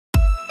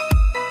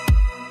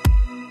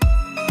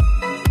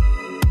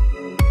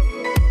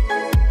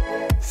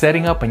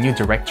Setting up a new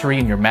directory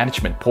in your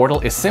management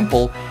portal is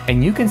simple,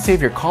 and you can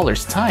save your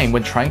callers time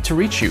when trying to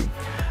reach you.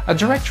 A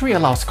directory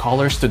allows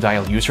callers to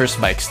dial users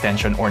by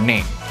extension or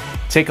name.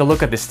 Take a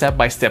look at the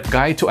step-by-step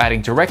guide to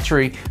adding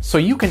directory so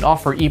you can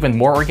offer even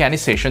more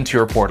organization to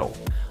your portal.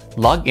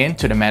 Log in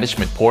to the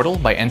management portal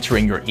by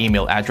entering your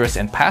email address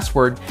and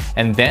password,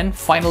 and then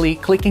finally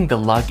clicking the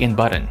login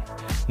button.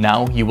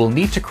 Now you will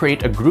need to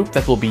create a group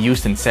that will be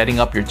used in setting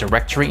up your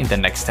directory in the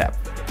next step.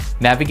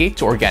 Navigate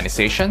to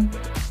Organization,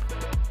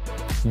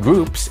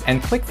 Groups,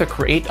 and click the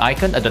Create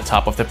icon at the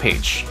top of the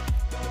page.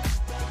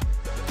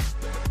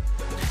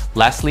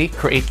 Lastly,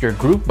 create your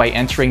group by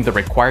entering the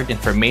required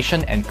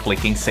information and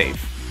clicking Save.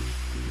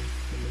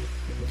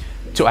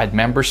 To add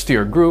members to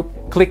your group,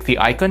 click the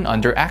icon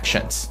under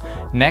Actions.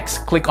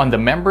 Next, click on the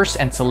members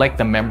and select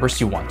the members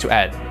you want to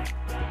add.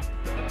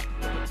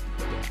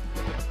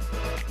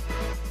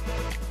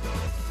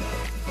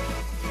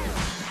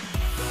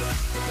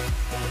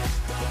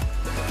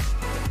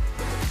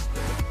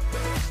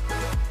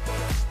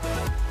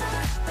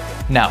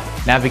 Now,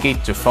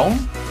 navigate to Phone,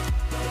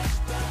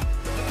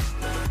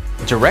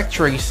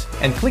 Directories,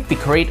 and click the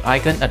Create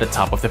icon at the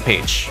top of the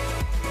page.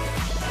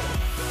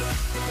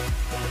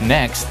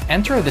 Next,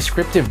 enter a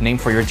descriptive name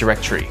for your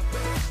directory.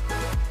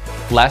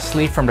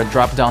 Lastly, from the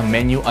drop-down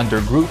menu under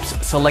Groups,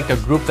 select a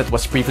group that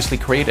was previously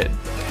created.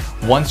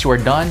 Once you are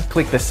done,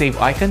 click the Save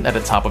icon at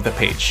the top of the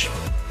page.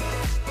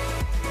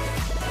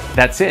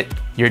 That's it!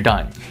 You're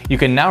done. You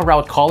can now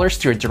route callers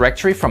to your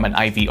directory from an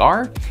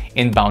IVR,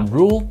 inbound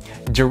rule,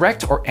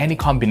 direct, or any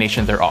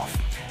combination thereof.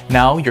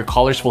 Now, your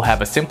callers will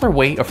have a simpler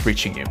way of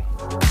reaching you.